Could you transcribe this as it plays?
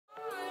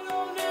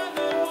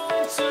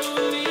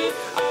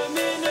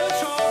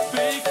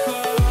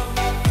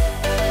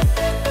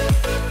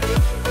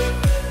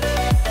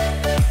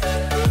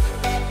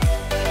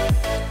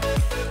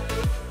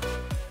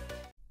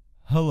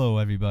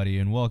everybody,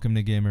 and welcome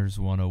to Gamers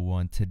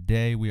 101.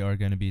 Today we are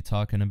going to be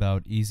talking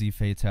about easy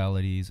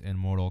fatalities in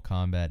Mortal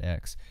Kombat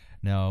X.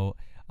 Now,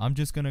 I'm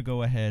just going to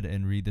go ahead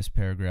and read this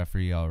paragraph for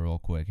y'all real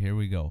quick. Here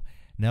we go.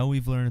 Now,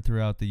 we've learned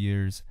throughout the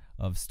years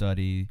of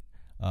study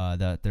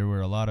that there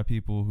were a lot of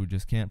people who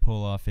just can't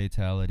pull off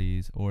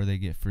fatalities, or they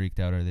get freaked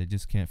out, or they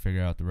just can't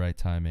figure out the right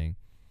timing.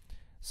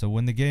 So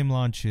when the game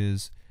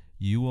launches,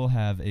 you will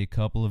have a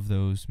couple of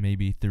those,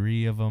 maybe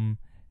 3 of them,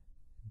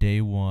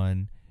 day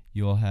 1.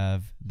 You'll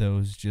have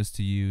those just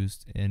to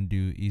use and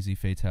do easy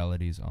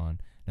fatalities on.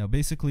 Now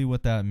basically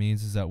what that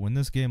means is that when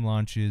this game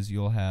launches,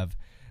 you'll have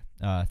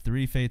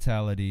 3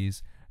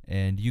 fatalities,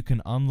 and you can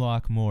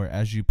unlock more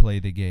as you play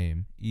the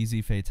game.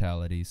 Easy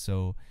fatalities.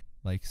 So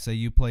like say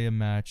you play a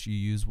match, you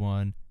use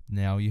 1,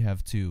 now you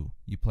have 2.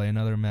 You play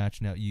another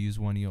match, now you use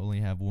 1, you only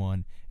have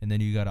 1, and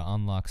then you got to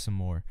unlock some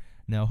more.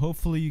 Now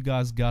hopefully you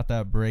guys got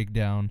that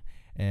breakdown,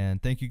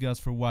 and thank you guys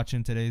for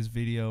watching today's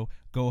video.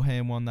 Go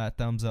ham on that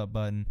thumbs up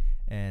button,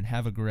 and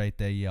have a great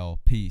day, y'all.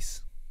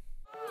 Peace.